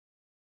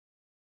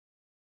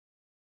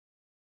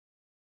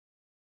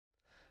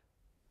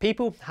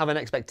People have an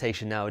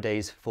expectation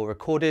nowadays for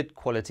recorded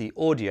quality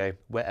audio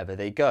wherever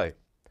they go,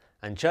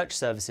 and church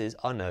services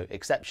are no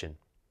exception.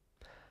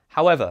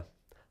 However,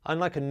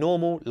 unlike a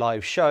normal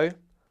live show,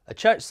 a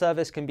church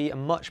service can be a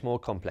much more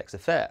complex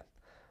affair,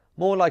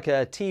 more like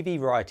a TV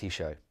variety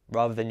show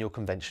rather than your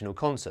conventional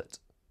concert.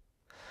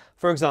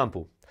 For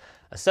example,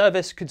 a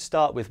service could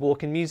start with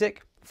walk-in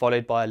music,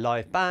 followed by a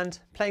live band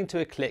playing to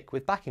a click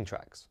with backing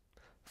tracks,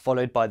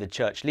 followed by the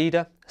church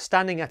leader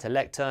standing at a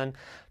lectern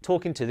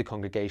talking to the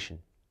congregation,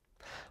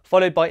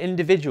 followed by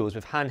individuals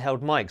with handheld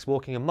mics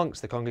walking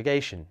amongst the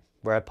congregation,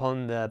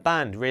 whereupon the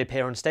band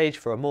reappear on stage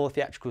for a more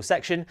theatrical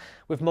section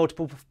with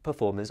multiple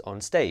performers on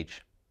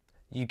stage.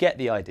 You get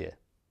the idea.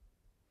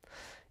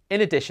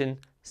 In addition,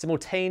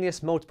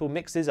 simultaneous multiple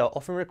mixes are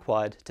often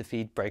required to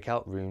feed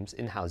breakout rooms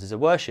in houses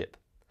of worship.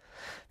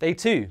 They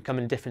too come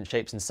in different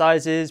shapes and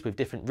sizes with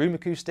different room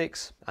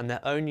acoustics and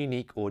their own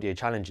unique audio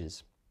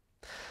challenges.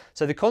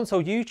 So the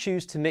console you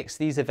choose to mix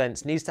these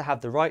events needs to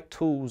have the right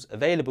tools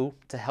available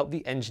to help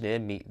the engineer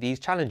meet these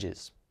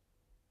challenges.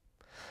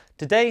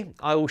 Today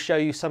I will show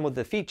you some of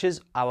the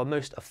features our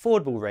most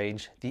affordable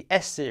range, the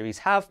S series,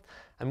 have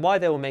and why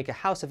they will make a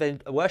house of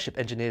worship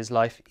engineer's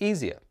life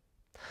easier.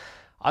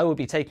 I will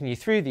be taking you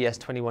through the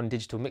S21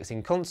 digital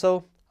mixing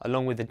console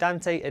along with the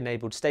Dante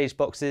enabled stage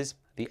boxes,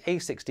 the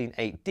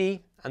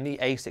A16-8D and the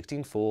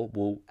A16-4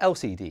 wall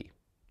LCD.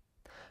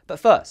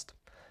 But first,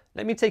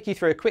 let me take you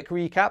through a quick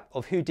recap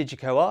of who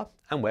DiGiCo are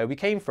and where we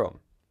came from.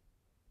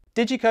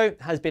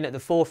 DiGiCo has been at the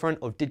forefront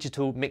of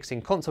digital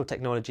mixing console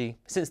technology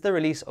since the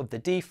release of the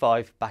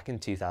D5 back in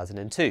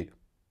 2002.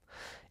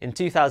 In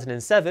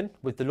 2007,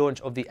 with the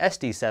launch of the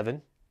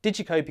SD7,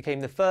 DiGiCo became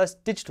the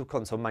first digital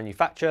console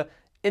manufacturer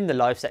in the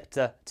live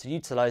sector to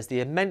utilise the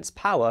immense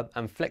power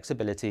and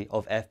flexibility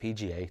of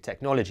FPGA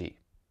technology.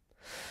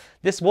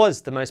 This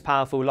was the most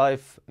powerful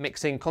live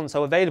mixing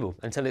console available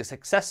until its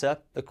successor,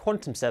 the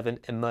Quantum 7,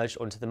 emerged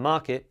onto the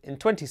market in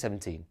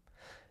 2017,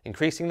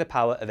 increasing the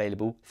power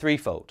available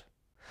threefold.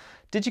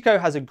 DiGiCo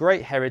has a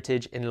great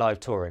heritage in live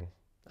touring,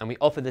 and we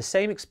offer the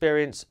same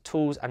experience,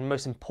 tools and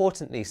most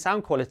importantly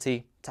sound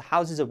quality to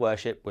houses of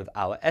worship with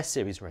our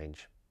S-Series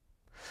range.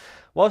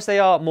 Whilst they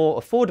are more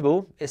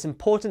affordable, it's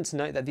important to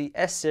note that the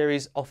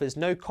S-Series offers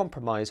no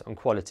compromise on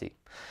quality,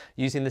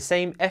 using the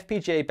same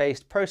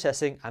FPGA-based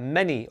processing and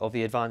many of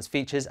the advanced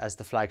features as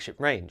the flagship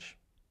range.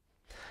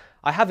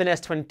 I have an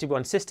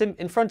S21 system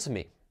in front of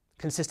me,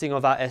 consisting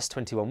of our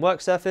S21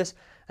 work surface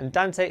and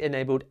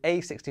Dante-enabled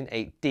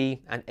A16-8D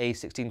and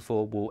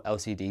A16-4 wall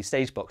LCD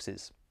stage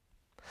boxes.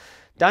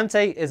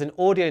 Dante is an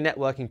audio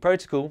networking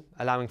protocol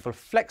allowing for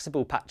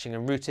flexible patching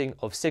and routing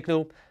of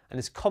signal and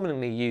is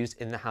commonly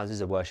used in the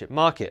houses of worship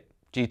market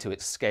due to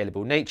its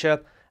scalable nature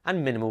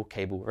and minimal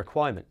cable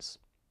requirements.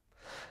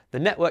 The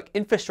network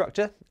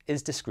infrastructure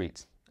is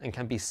discrete and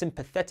can be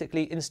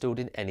sympathetically installed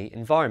in any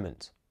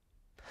environment.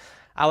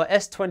 Our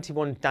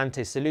S21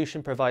 Dante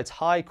solution provides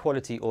high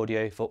quality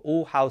audio for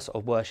all house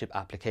of worship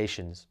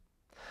applications,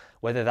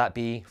 whether that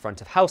be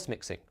front of house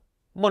mixing,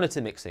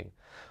 monitor mixing,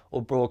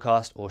 or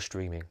broadcast or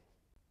streaming.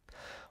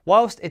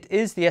 Whilst it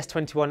is the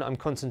S21 I'm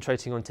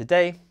concentrating on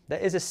today, there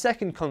is a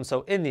second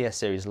console in the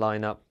S-Series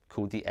lineup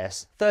called the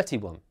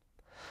S31.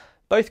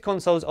 Both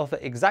consoles offer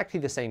exactly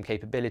the same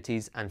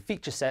capabilities and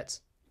feature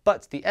sets,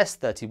 but the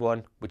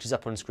S31, which is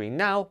up on screen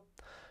now,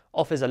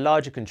 offers a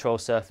larger control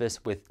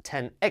surface with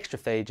 10 extra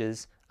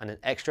phages and an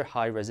extra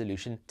high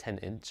resolution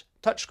 10-inch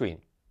touchscreen.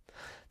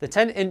 The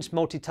 10-inch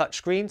multi-touch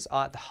screens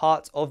are at the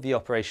heart of the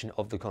operation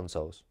of the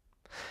consoles.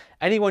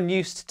 Anyone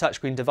used to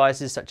touchscreen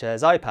devices such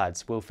as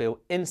iPads will feel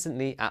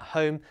instantly at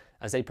home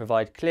as they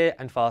provide clear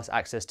and fast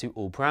access to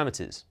all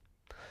parameters.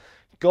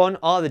 Gone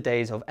are the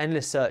days of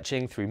endless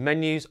searching through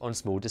menus on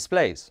small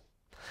displays.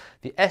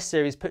 The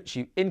S-Series puts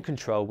you in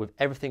control with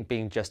everything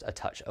being just a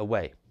touch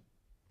away.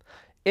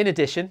 In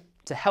addition,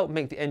 to help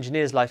make the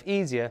engineer's life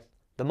easier,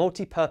 the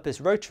multi-purpose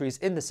rotaries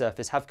in the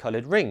surface have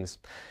coloured rings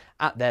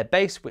at their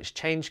base which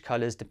change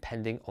colours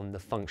depending on the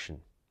function.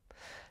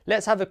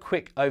 Let's have a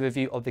quick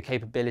overview of the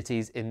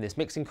capabilities in this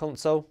mixing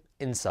console,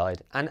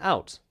 inside and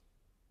out.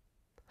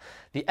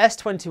 The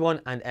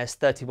S21 and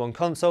S31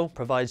 console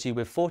provides you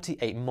with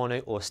 48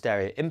 mono or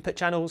stereo input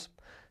channels,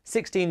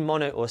 16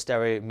 mono or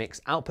stereo mix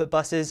output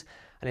buses,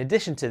 and in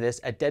addition to this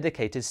a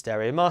dedicated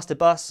stereo master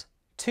bus,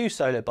 2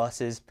 solo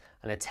buses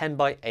and a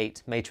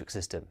 10x8 matrix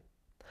system.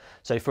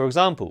 So for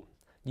example,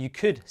 you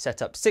could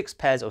set up 6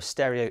 pairs of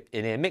stereo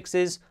in-ear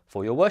mixes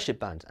for your worship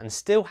band and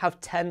still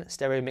have 10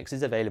 stereo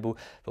mixes available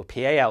for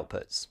PA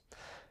outputs,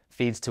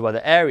 feeds to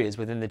other areas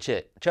within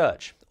the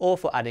church, or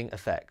for adding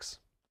effects.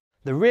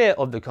 The rear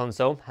of the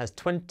console has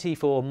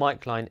 24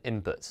 mic line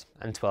inputs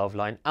and 12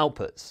 line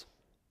outputs.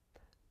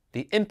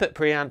 The input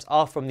preamps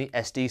are from the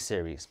SD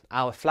series,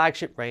 our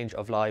flagship range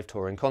of live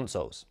touring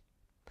consoles.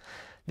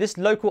 This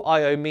local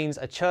I/O means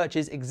a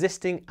church's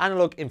existing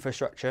analog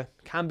infrastructure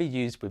can be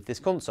used with this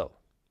console.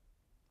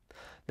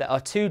 There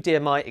are 2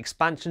 DMI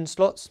expansion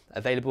slots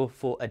available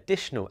for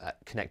additional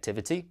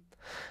connectivity,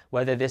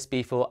 whether this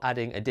be for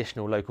adding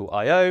additional local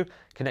I/O,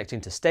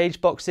 connecting to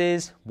stage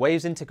boxes,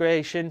 waves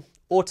integration,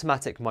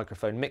 automatic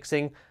microphone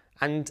mixing,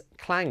 and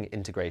KLANG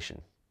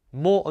integration.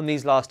 More on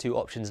these last two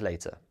options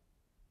later.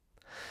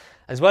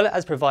 As well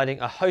as providing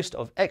a host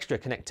of extra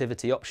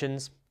connectivity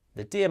options,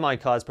 the DMI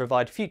cards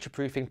provide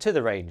future-proofing to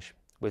the range,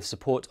 with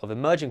support of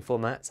emerging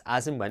formats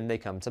as and when they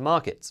come to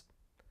market.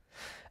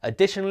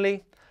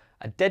 Additionally,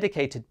 a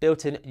dedicated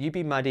built-in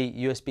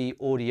UBMADI USB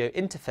audio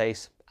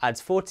interface adds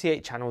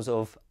 48 channels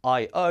of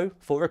I/O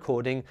for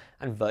recording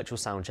and virtual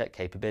soundcheck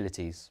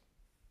capabilities.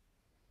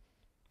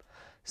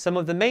 Some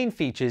of the main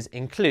features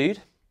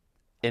include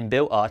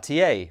inbuilt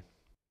RTA,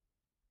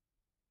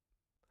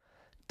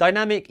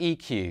 dynamic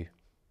EQ,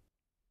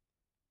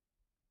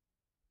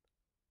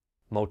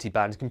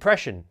 multi-band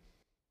compression,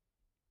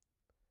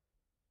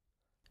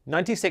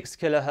 96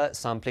 kHz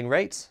sampling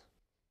rate,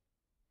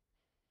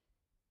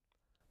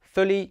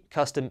 fully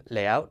custom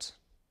layout,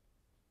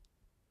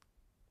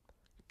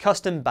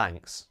 custom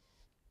banks,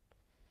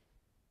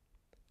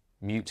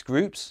 mute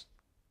groups,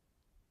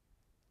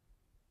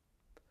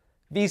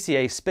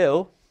 VCA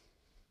spill,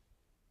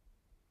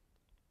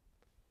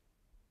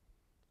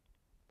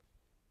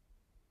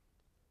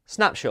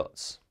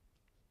 snapshots,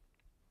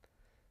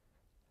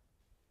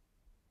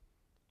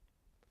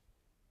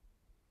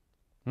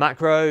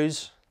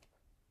 macros,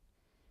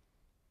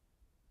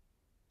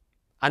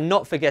 and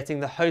not forgetting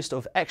the host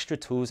of extra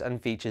tools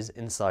and features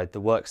inside the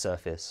work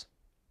surface.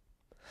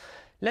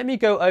 Let me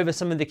go over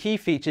some of the key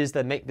features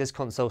that make this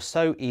console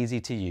so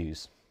easy to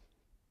use.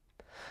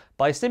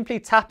 By simply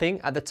tapping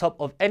at the top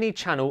of any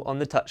channel on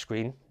the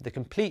touchscreen, the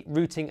complete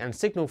routing and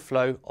signal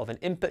flow of an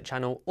input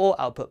channel or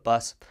output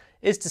bus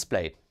is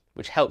displayed,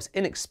 which helps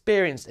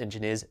inexperienced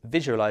engineers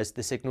visualize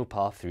the signal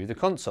path through the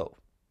console.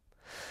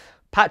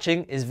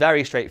 Patching is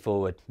very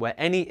straightforward, where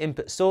any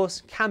input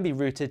source can be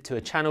routed to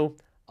a channel,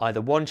 either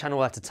one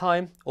channel at a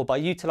time or by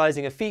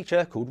utilizing a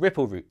feature called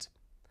ripple route,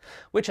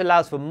 which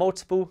allows for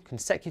multiple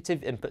consecutive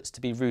inputs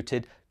to be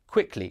routed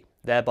quickly,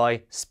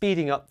 thereby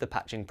speeding up the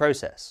patching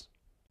process.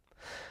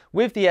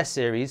 With the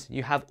S-Series,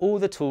 you have all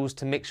the tools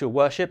to mix your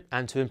worship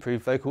and to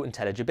improve vocal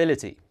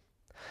intelligibility,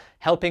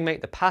 helping make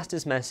the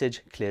pastor's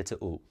message clear to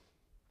all.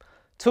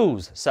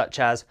 Tools such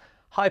as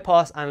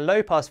high-pass and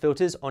low-pass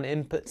filters on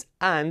inputs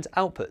and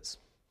outputs,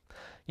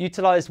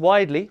 utilised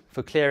widely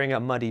for clearing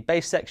up muddy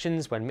bass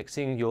sections when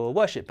mixing your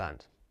worship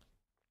band.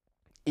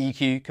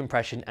 EQ,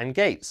 compression and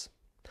gates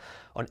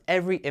on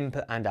every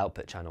input and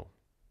output channel.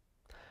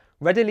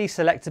 Readily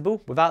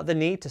selectable without the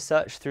need to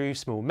search through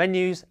small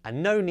menus,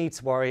 and no need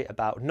to worry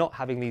about not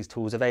having these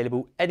tools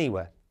available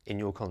anywhere in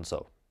your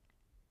console.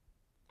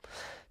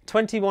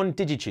 21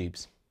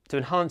 digitubes to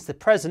enhance the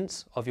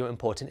presence of your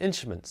important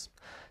instruments,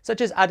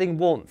 such as adding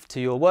warmth to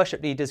your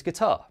worship leader's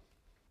guitar.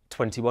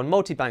 21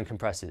 multiband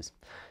compressors,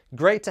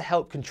 great to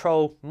help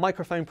control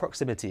microphone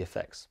proximity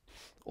effects,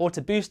 or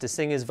to boost a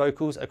singer's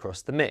vocals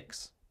across the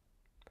mix.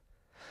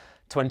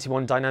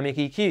 21 dynamic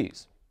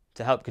EQs,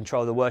 to help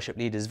control the worship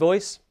leader's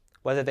voice,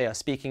 whether they are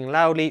speaking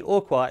loudly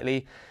or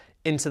quietly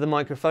into the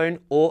microphone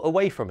or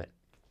away from it.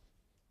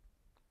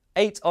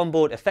 8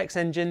 onboard effects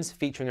engines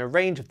featuring a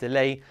range of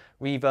delay,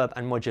 reverb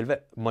and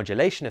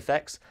modulation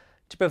effects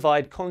to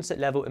provide concert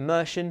level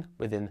immersion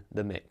within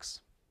the mix.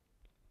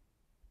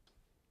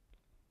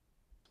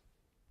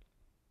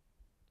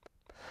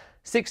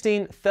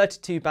 16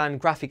 32-band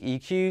graphic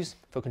EQs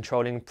for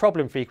controlling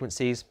problem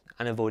frequencies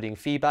and avoiding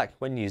feedback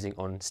when using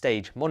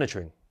on-stage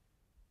monitoring.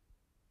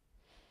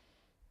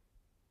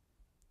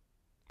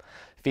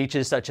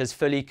 Features such as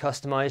fully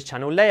customized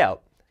channel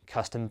layout,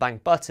 custom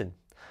bank button,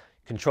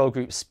 control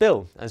group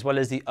spill, as well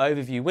as the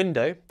overview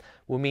window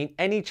will mean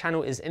any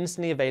channel is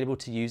instantly available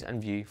to use and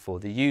view for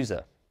the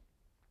user.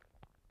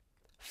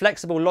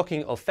 Flexible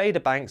locking of fader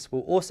banks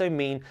will also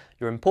mean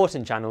your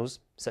important channels,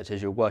 such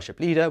as your worship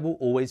leader, will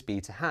always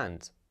be to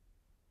hand.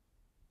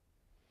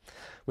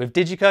 With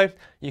DiGiCo,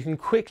 you can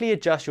quickly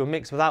adjust your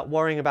mix without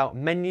worrying about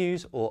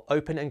menus or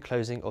open and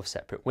closing of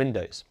separate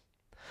windows.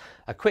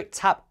 A quick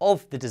tap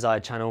of the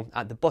desired channel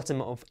at the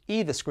bottom of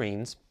either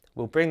screens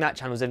will bring that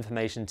channel's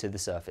information to the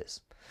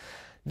surface.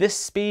 This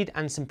speed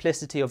and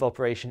simplicity of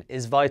operation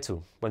is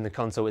vital when the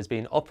console is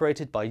being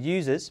operated by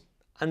users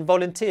and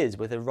volunteers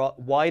with a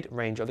wide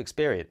range of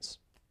experience.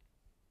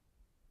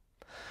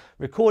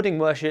 Recording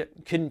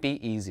worship couldn't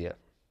be easier.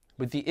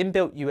 With the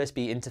inbuilt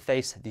USB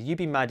interface, the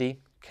UBMADI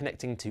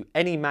connecting to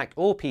any Mac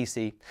or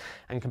PC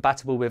and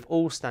compatible with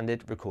all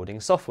standard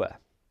recording software.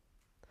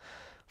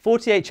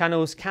 48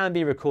 channels can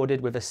be recorded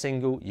with a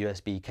single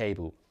USB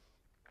cable.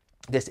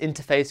 This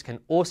interface can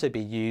also be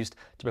used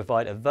to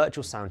provide a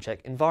virtual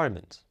soundcheck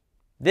environment.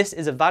 This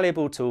is a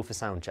valuable tool for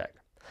soundcheck,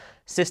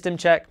 system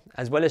check,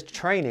 as well as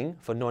training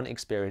for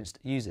non-experienced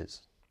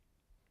users.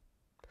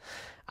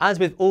 As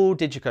with all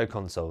DiGiCo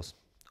consoles,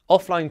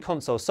 offline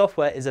console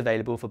software is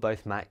available for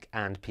both Mac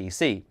and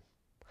PC.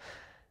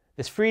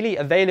 This freely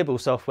available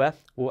software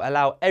will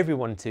allow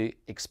everyone to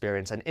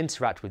experience and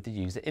interact with the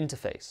user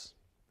interface.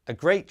 A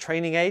great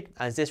training aid,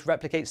 as this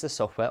replicates the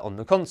software on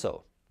the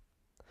console.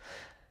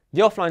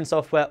 The offline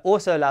software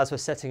also allows for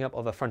setting up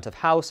of a front of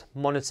house,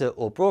 monitor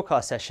or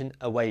broadcast session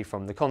away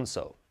from the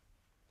console.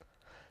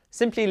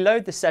 Simply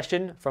load the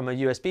session from a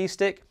USB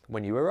stick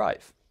when you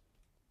arrive.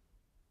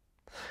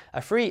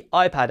 A free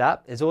iPad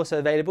app is also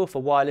available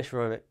for wireless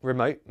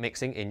remote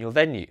mixing in your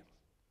venue,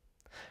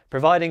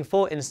 providing,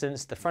 for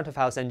instance, the front of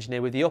house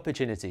engineer with the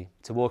opportunity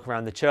to walk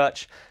around the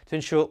church to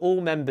ensure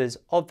all members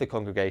of the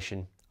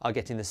congregation are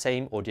getting the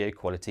same audio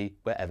quality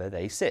wherever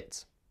they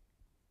sit.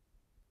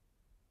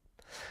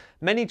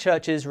 Many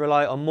churches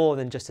rely on more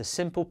than just a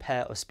simple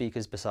pair of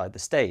speakers beside the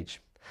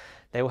stage.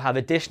 They will have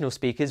additional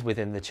speakers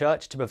within the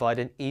church to provide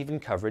an even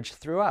coverage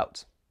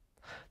throughout.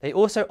 They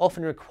also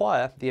often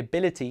require the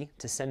ability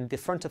to send the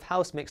front of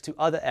house mix to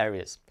other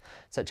areas,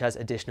 such as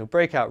additional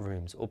breakout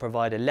rooms, or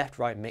provide a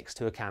left-right mix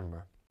to a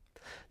camera.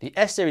 The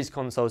S-Series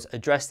consoles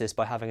address this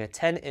by having a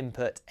 10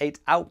 input, 8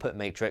 output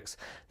matrix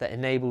that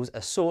enables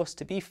a source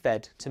to be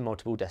fed to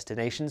multiple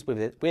destinations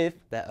with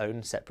their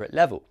own separate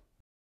level.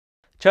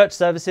 Church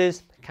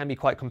services can be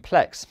quite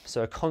complex,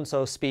 so a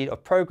console's speed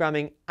of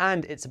programming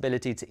and its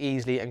ability to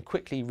easily and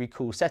quickly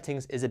recall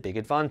settings is a big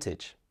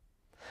advantage.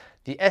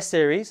 The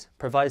S-Series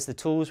provides the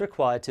tools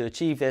required to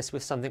achieve this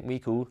with something we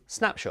call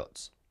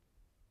snapshots.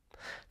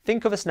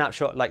 Think of a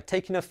snapshot like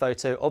taking a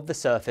photo of the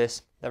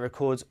surface that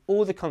records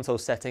all the console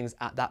settings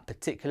at that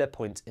particular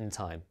point in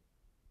time.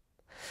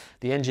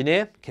 The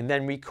engineer can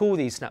then recall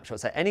these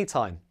snapshots at any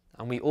time,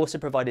 and we also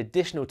provide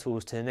additional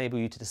tools to enable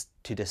you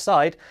to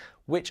decide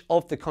which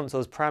of the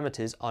console's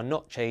parameters are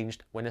not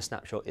changed when a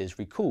snapshot is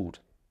recalled.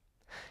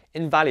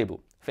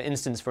 Invaluable, for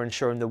instance, for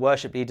ensuring the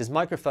worship leader's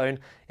microphone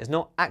is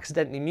not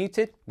accidentally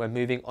muted when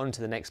moving on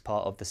to the next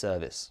part of the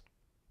service.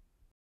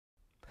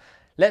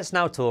 Let's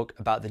now talk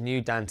about the new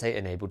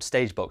Dante-enabled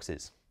stage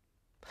boxes.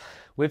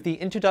 With the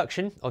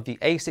introduction of the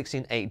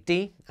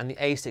A16-8D and the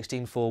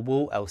A16-4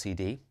 Wall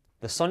LCD,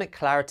 the sonic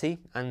clarity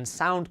and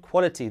sound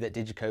quality that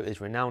DiGiCo is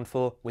renowned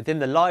for within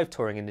the live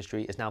touring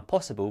industry is now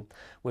possible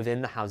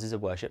within the houses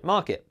of worship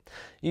market,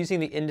 using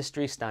the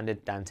industry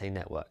standard Dante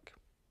network.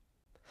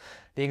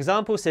 The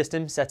example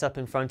system set up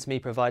in front of me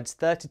provides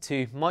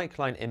 32 mic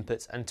line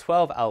inputs and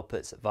 12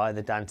 outputs via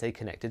the Dante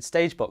connected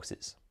stage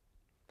boxes.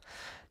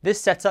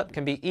 This setup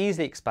can be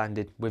easily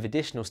expanded with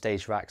additional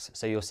stage racks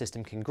so your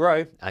system can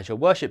grow as your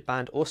worship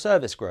band or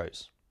service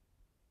grows.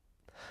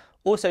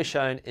 Also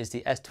shown is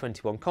the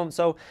S21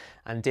 console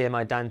and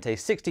DMI Dante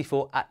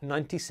 64 at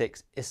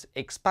 96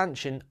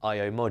 expansion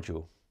I/O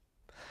module.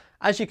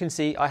 As you can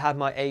see, I have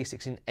my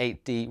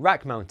A16-8D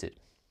rack mounted.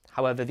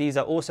 However, these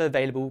are also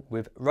available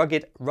with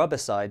rugged rubber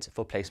sides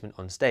for placement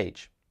on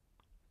stage.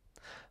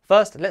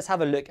 First, let's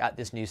have a look at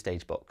this new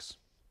stage box.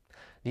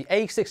 The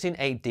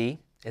A16-8D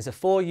is a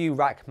 4U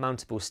rack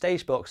mountable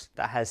stage box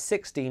that has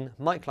 16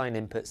 mic line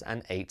inputs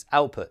and 8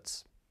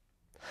 outputs.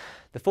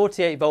 The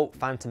 48 volt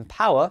phantom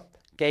power,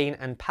 gain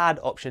and pad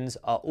options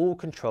are all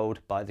controlled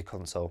by the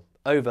console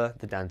over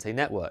the Dante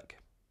network.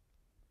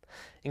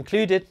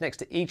 Included next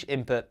to each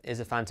input is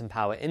a phantom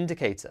power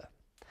indicator.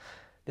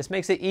 This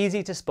makes it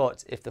easy to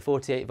spot if the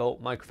 48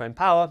 volt microphone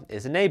power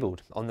is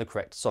enabled on the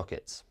correct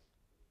sockets,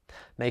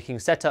 making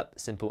setup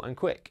simple and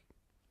quick.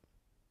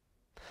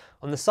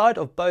 On the side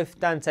of both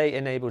Dante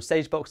enabled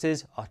stage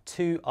boxes are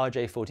 2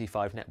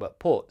 RJ45 network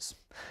ports.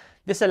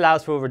 This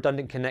allows for a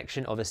redundant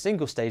connection of a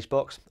single stage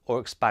box or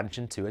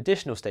expansion to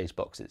additional stage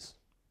boxes.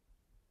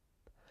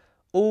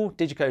 All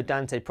DiGiCo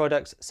Dante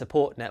products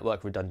support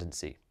network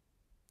redundancy.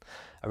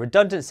 A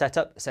redundant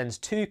setup sends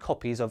 2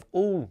 copies of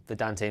all the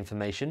Dante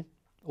information,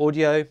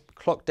 audio,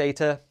 clock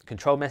data,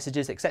 control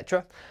messages,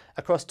 etc.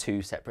 across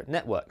 2 separate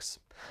networks,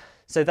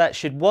 so that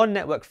should one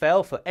network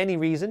fail for any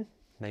reason,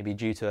 maybe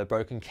due to a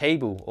broken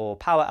cable or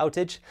power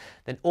outage,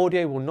 then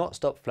audio will not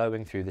stop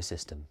flowing through the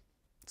system.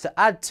 To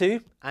add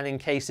to, and in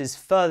cases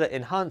further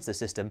enhance the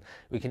system,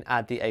 we can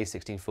add the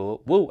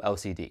A16-4 Wall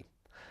LCD,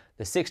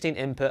 the 16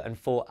 input and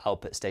 4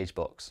 output stage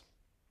box.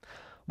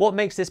 What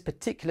makes this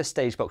particular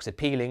stage box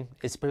appealing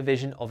is the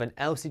provision of an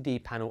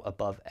LCD panel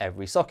above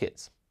every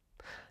socket.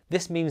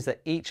 This means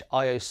that each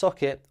I/O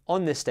socket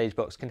on this stage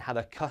box can have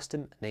a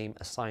custom name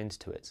assigned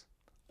to it,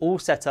 all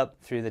set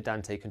up through the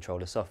Dante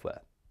controller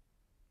software.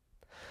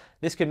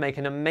 This could make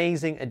an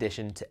amazing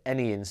addition to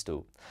any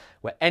install,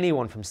 where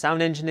anyone from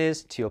sound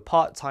engineers to your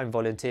part-time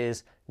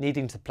volunteers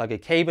needing to plug a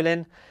cable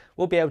in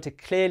will be able to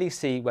clearly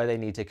see where they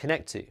need to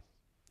connect to,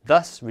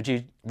 thus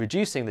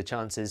reducing the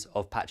chances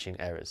of patching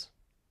errors.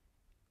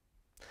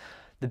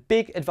 The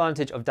big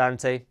advantage of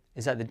Dante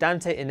is that the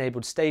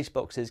Dante-enabled stage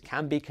boxes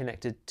can be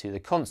connected to the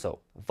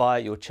console via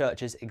your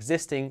church's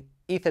existing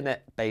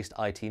Ethernet-based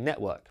IT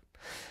network,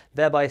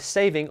 thereby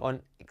saving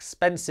on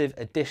expensive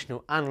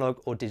additional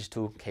analog or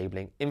digital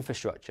cabling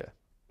infrastructure.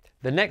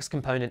 The next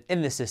component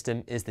in this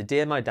system is the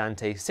DMI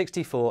Dante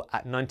 64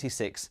 at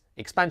 96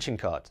 expansion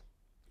card,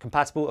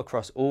 compatible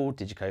across all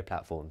DiGiCo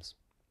platforms.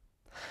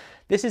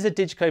 This is a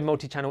DiGiCo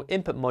multi-channel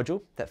input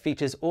module that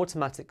features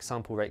automatic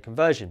sample rate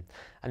conversion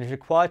and is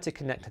required to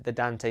connect the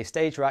Dante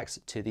stage racks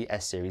to the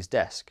S-Series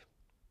desk.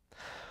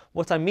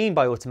 What I mean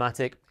by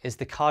automatic is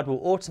the card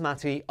will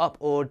automatically up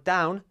or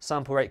down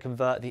sample rate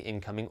convert the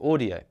incoming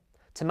audio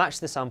to match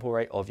the sample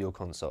rate of your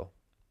console.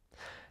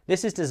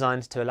 This is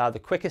designed to allow the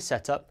quickest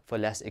setup for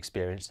less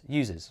experienced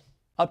users.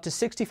 Up to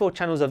 64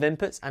 channels of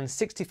inputs and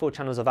 64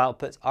 channels of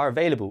outputs are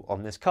available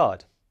on this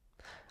card.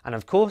 And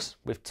of course,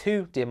 with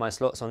 2 DMI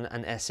slots on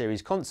an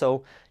S-Series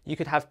console, you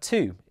could have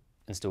 2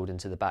 installed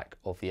into the back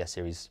of the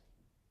S-Series.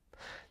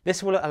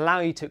 This will allow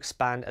you to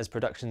expand as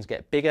productions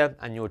get bigger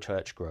and your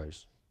church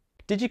grows.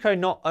 DiGiCo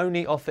not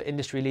only offer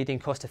industry-leading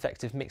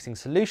cost-effective mixing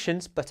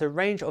solutions, but a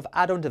range of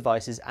add-on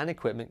devices and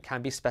equipment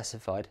can be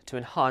specified to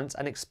enhance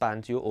and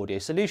expand your audio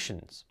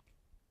solutions.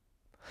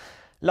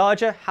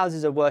 Larger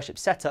houses of worship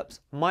setups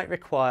might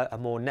require a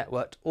more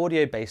networked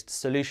audio-based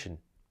solution,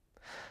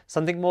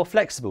 something more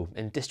flexible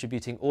in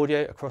distributing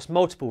audio across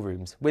multiple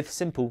rooms with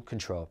simple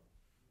control.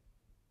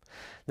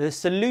 The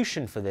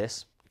solution for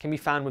this can be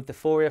found with the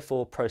Fourier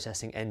 4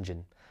 processing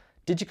engine,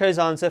 DiGiCo's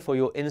answer for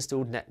your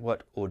installed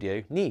networked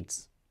audio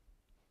needs.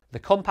 The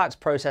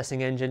compact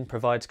processing engine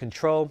provides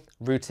control,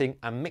 routing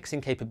and mixing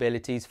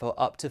capabilities for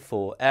up to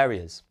 4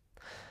 areas.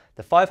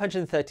 The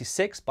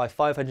 536 by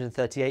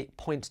 538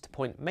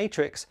 point-to-point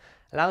matrix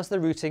allows the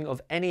routing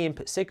of any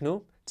input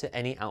signal to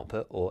any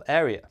output or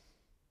area.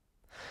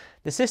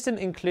 The system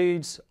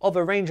includes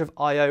a range of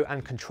I/O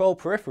and control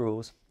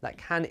peripherals that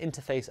can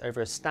interface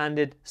over a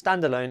standard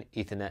standalone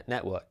Ethernet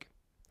network.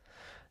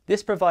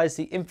 This provides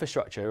the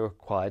infrastructure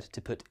required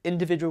to put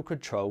individual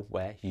control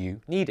where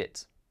you need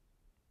it.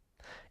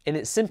 In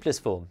its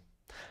simplest form,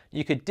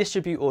 you could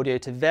distribute audio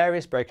to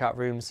various breakout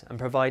rooms and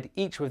provide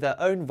each with their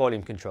own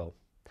volume control,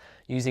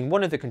 using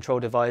one of the control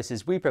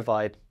devices we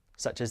provide,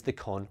 such as the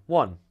KLANG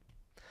 1,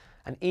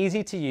 an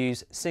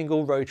easy-to-use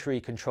single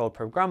rotary control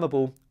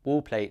programmable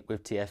wall plate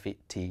with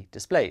TFT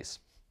displays.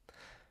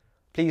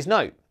 Please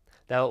note,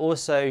 there are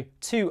also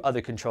 2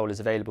 other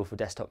controllers available for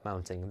desktop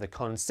mounting, the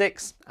KLANG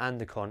 6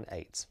 and the KLANG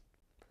 8.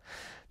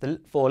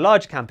 For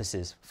large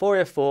campuses,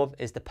 Fourier 4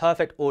 is the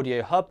perfect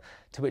audio hub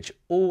to which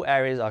all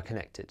areas are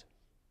connected,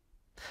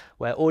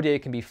 where audio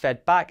can be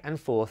fed back and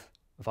forth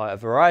via a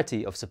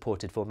variety of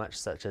supported formats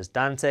such as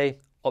Dante,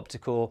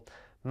 optical,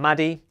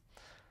 MADI,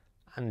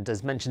 and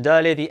as mentioned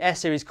earlier, the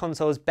S-Series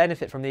consoles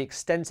benefit from the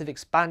extensive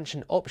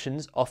expansion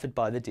options offered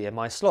by the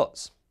DMI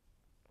slots.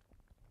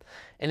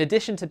 In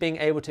addition to being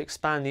able to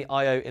expand the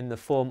I/O in the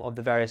form of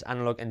the various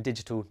analog and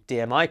digital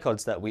DMI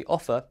cards that we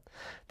offer,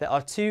 there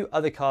are 2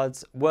 other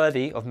cards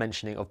worthy of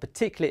mentioning of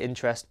particular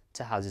interest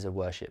to houses of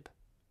worship.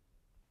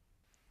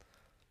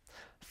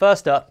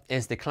 First up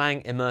is the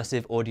KLANG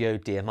Immersive Audio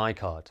DMI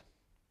card.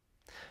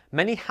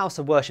 Many house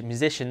of worship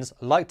musicians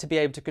like to be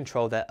able to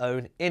control their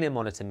own in-ear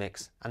monitor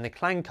mix, and the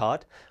KLANG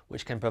card,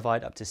 which can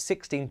provide up to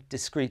 16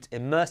 discrete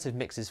immersive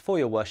mixes for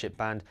your worship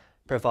band,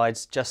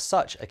 provides just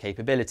such a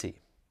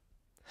capability.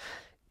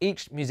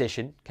 Each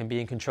musician can be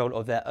in control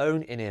of their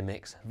own in-ear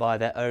mix via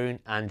their own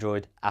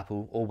Android,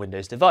 Apple or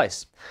Windows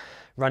device,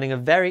 running a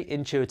very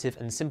intuitive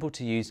and simple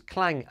to use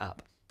KLANG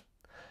app.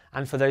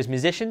 And for those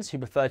musicians who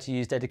prefer to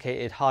use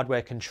dedicated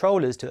hardware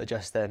controllers to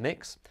adjust their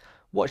mix,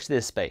 watch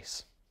this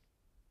space.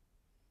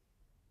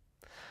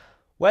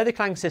 Where the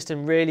KLANG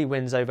system really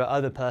wins over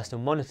other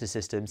personal monitor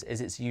systems is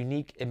its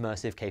unique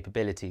immersive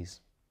capabilities.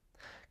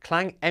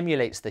 KLANG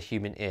emulates the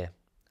human ear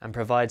and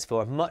provides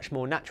for a much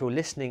more natural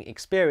listening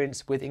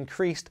experience with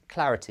increased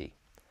clarity.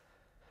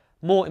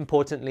 More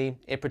importantly,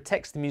 it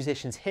protects the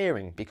musician's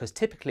hearing because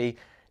typically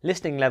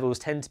listening levels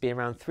tend to be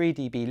around 3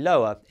 dB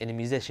lower in a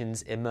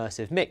musician's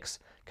immersive mix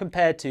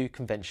compared to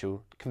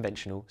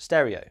conventional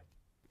stereo.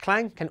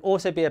 KLANG can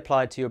also be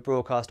applied to your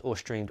broadcast or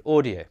streamed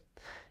audio,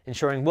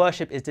 ensuring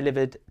worship is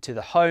delivered to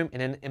the home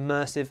in an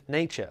immersive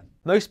nature.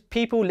 Most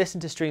people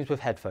listen to streams with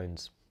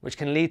headphones, which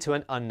can lead to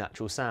an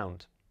unnatural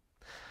sound,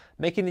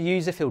 making the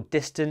user feel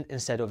distant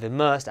instead of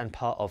immersed and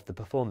part of the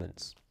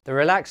performance. The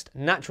relaxed,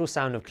 natural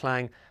sound of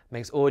KLANG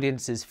makes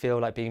audiences feel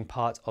like being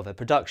part of a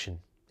production,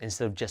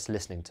 instead of just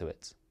listening to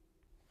it.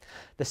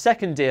 The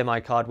second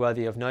DMI card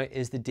worthy of note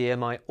is the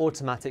DMI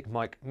Automatic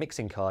Mic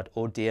Mixing Card,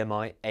 or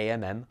DMI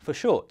AMM for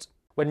short.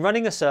 When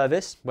running a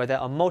service where there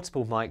are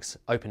multiple mics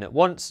open at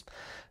once,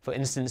 for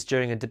instance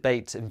during a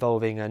debate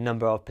involving a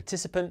number of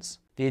participants,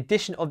 the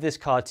addition of this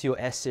card to your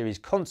S-Series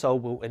console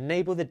will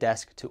enable the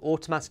desk to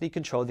automatically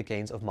control the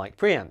gains of mic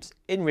preamps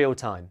in real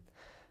time,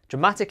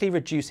 dramatically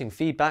reducing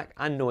feedback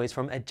and noise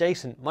from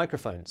adjacent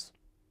microphones.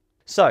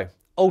 So,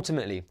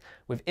 ultimately,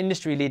 with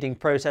industry-leading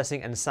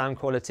processing and sound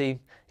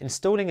quality,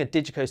 installing a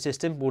DiGiCo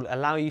system will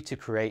allow you to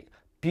create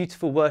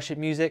beautiful worship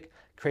music,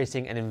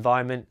 creating an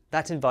environment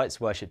that invites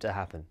worship to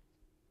happen.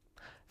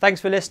 Thanks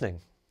for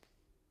listening.